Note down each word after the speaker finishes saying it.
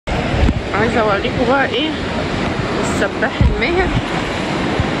عايزه اوريكم بقى ايه السباح الماهر.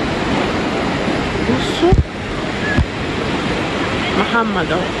 بصوا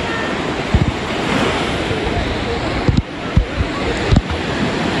محمد اهو.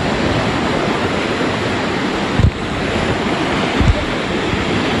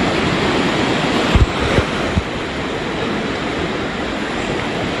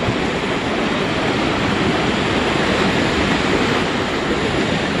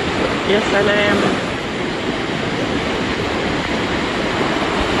 يا سلام.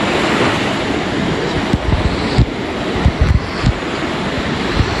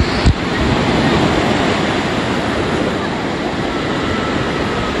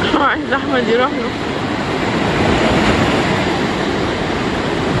 عايز احمد يروح له.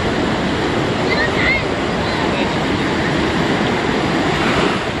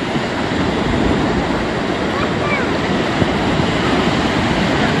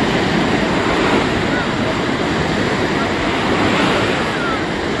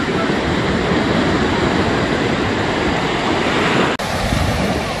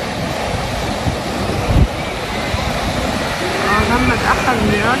 محمد اخذ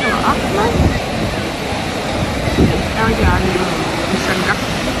ميرال واحمد ارجع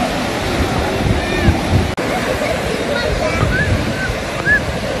نشجعهم.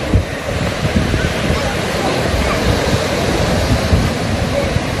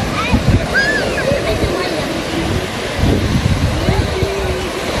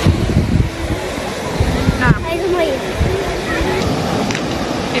 نعم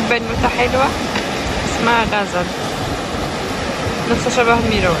في بنوتة حلوة اسمها غزل، نفسه شبه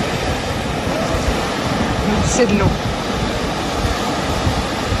ميرال سلو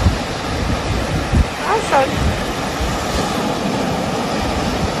عسل.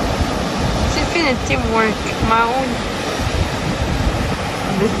 شايفين التيم وورك معقول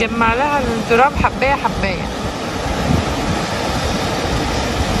بتجمع لها التراب حباية حباية.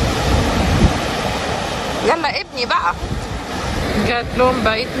 يلا ابني بقى جات لهم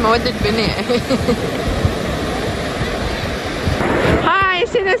بقية مواد البناء.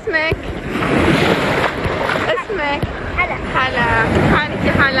 شنو اسمك؟ اسمك؟ حلا. حلا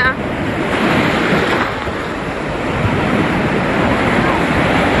حالتي حلا.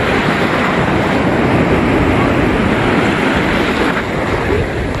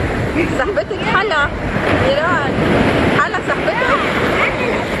 صاحبتك حلا ميرال. حلا صاحبتك.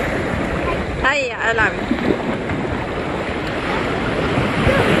 هيا العبي.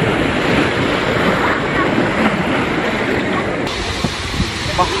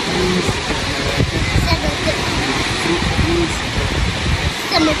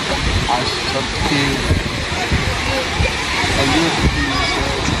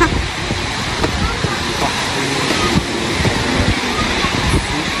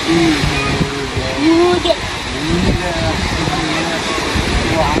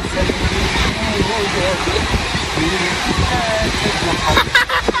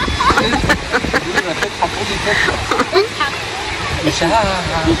 مش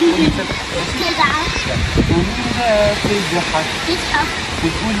هقولي تضحك تضحك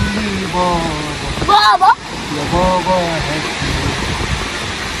تقول لي بابا يا بابا هاتلي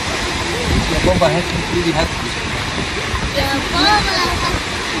يا بابا هاتلي تقولي هاتلي يا بابا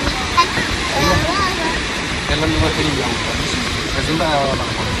هاتلي يا بابا. يلا نروح تاني الأول عايزين بقى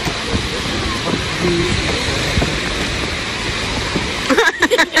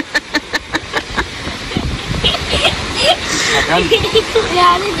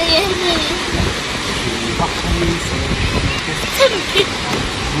يعني سمكة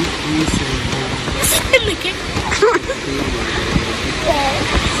صيوط المكان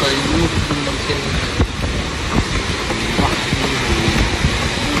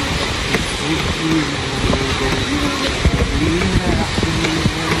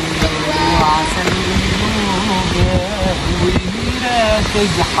وعسل والميرة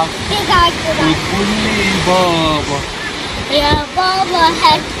تضحك وتقول لي بابا يا بابا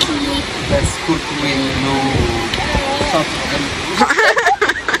هاتلي بسكوت والنور.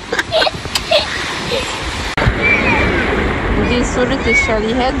 دي صورة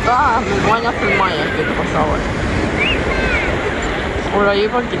الشاليهات بقى من وانا في المية كده بصور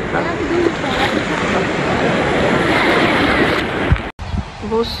قريبة جدا.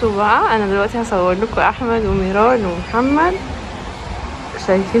 بصوا بقى انا دلوقتي هصور لكم احمد وميرال ومحمد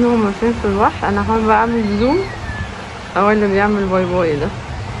شايفينهم فين في البحر. انا هحاول بقى اعمل زوم. هو اللي بيعمل باي باي ده.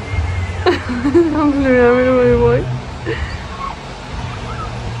 هو اللي بيعمل باي باي.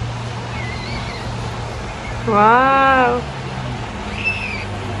 واو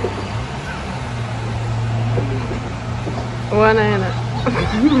وانا هنا.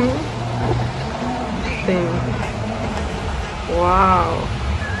 تاني. واو،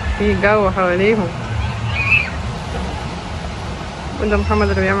 في جو حواليهم. وده محمد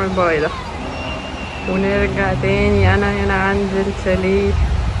اللي بيعمل باي ده. ونرجع تاني انا هنا عند الشاليه.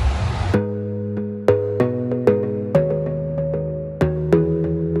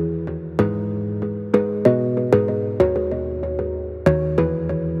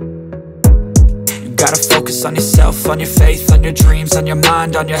 Gotta focus on yourself, on your faith, on your dreams, on your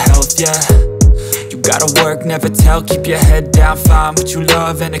mind, on your health, yeah. You gotta work, never tell, keep your head down, find what you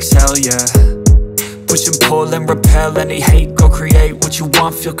love and excel, yeah. Push and pull and repel any hate, go create what you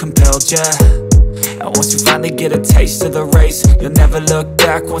want, feel compelled, yeah. And once you finally get a taste of the race, you'll never look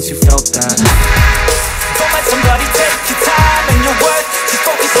back once you felt that. Don't let somebody take your time and your worth, just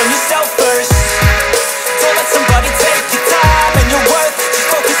focus on yourself first. Don't let somebody take your time and your worth, just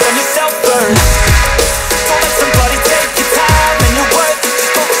focus on yourself first. Don't let somebody take your time and your worth,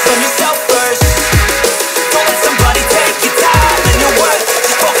 just focus on yourself first. Don't let somebody take your time and your worth,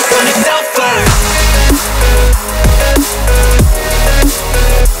 just focus on yourself first.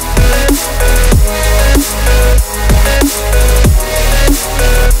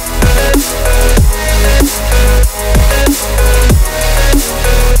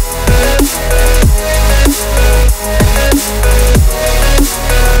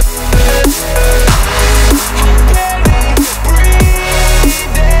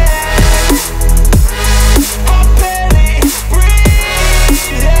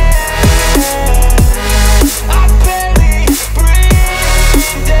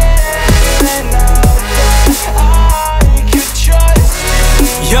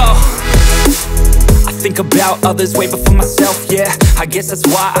 About others way before myself, yeah. I guess that's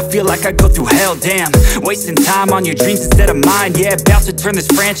why I feel like I go through hell, damn. Wasting time on your dreams instead of mine, yeah. About to turn this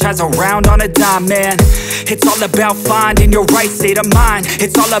franchise around on a dime, man. It's all about finding your right state of mind.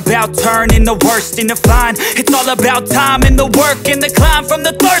 It's all about turning the worst into fine. It's all about time and the work and the climb. From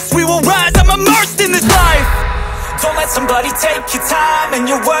the thirst we will rise, I'm immersed in this life. Don't let somebody take your time and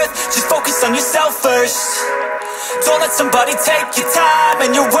your worth, just focus on yourself first. Don't let somebody take your time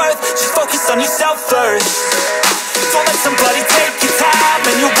and your worth, just focus on yourself first. Don't let somebody take your time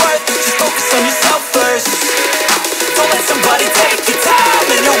and your worth, just focus on yourself first. Don't let somebody take your time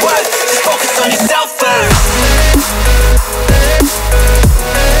and your worth, just focus on yourself first.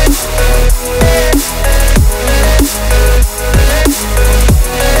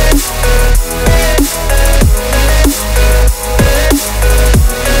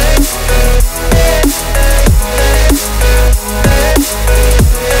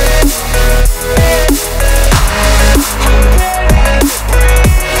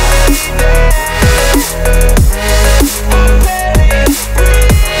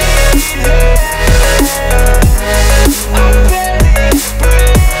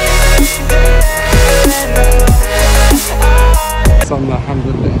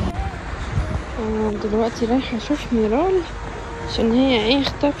 دلوقتي رايحة اشوف ميرال عشان هي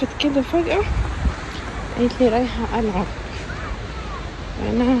اختفت كده فجأة. قالت لي رايحة العب،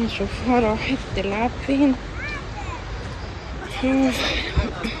 انا هشوفها راحت تلعب فين. اهي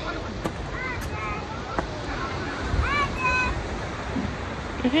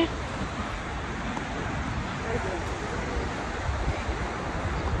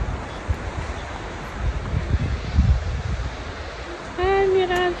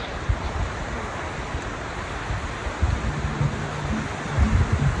ميرال.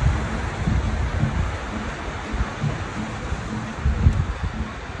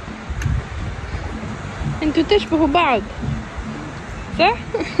 انتوا تشبهوا بعض صح؟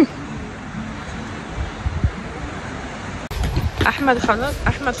 احمد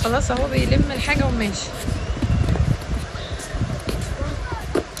خلاص اهو بيلم الحاجه وماشي.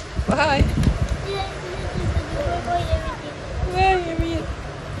 باي باي يا مير.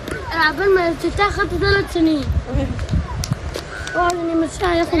 انا عبال ما رتبتها خدت 3 سنين. واحد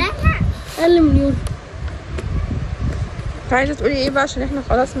يمشيها ياخد اقل من يورو. انت عايزه تقولي ايه بقى عشان احنا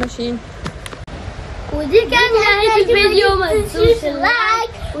خلاص ماشيين؟ ودي كانت نهاية الفيديو. ما تنسوش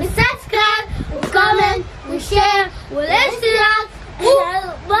اللايك والسبسكرايب والكومنت والشير والاشتراك.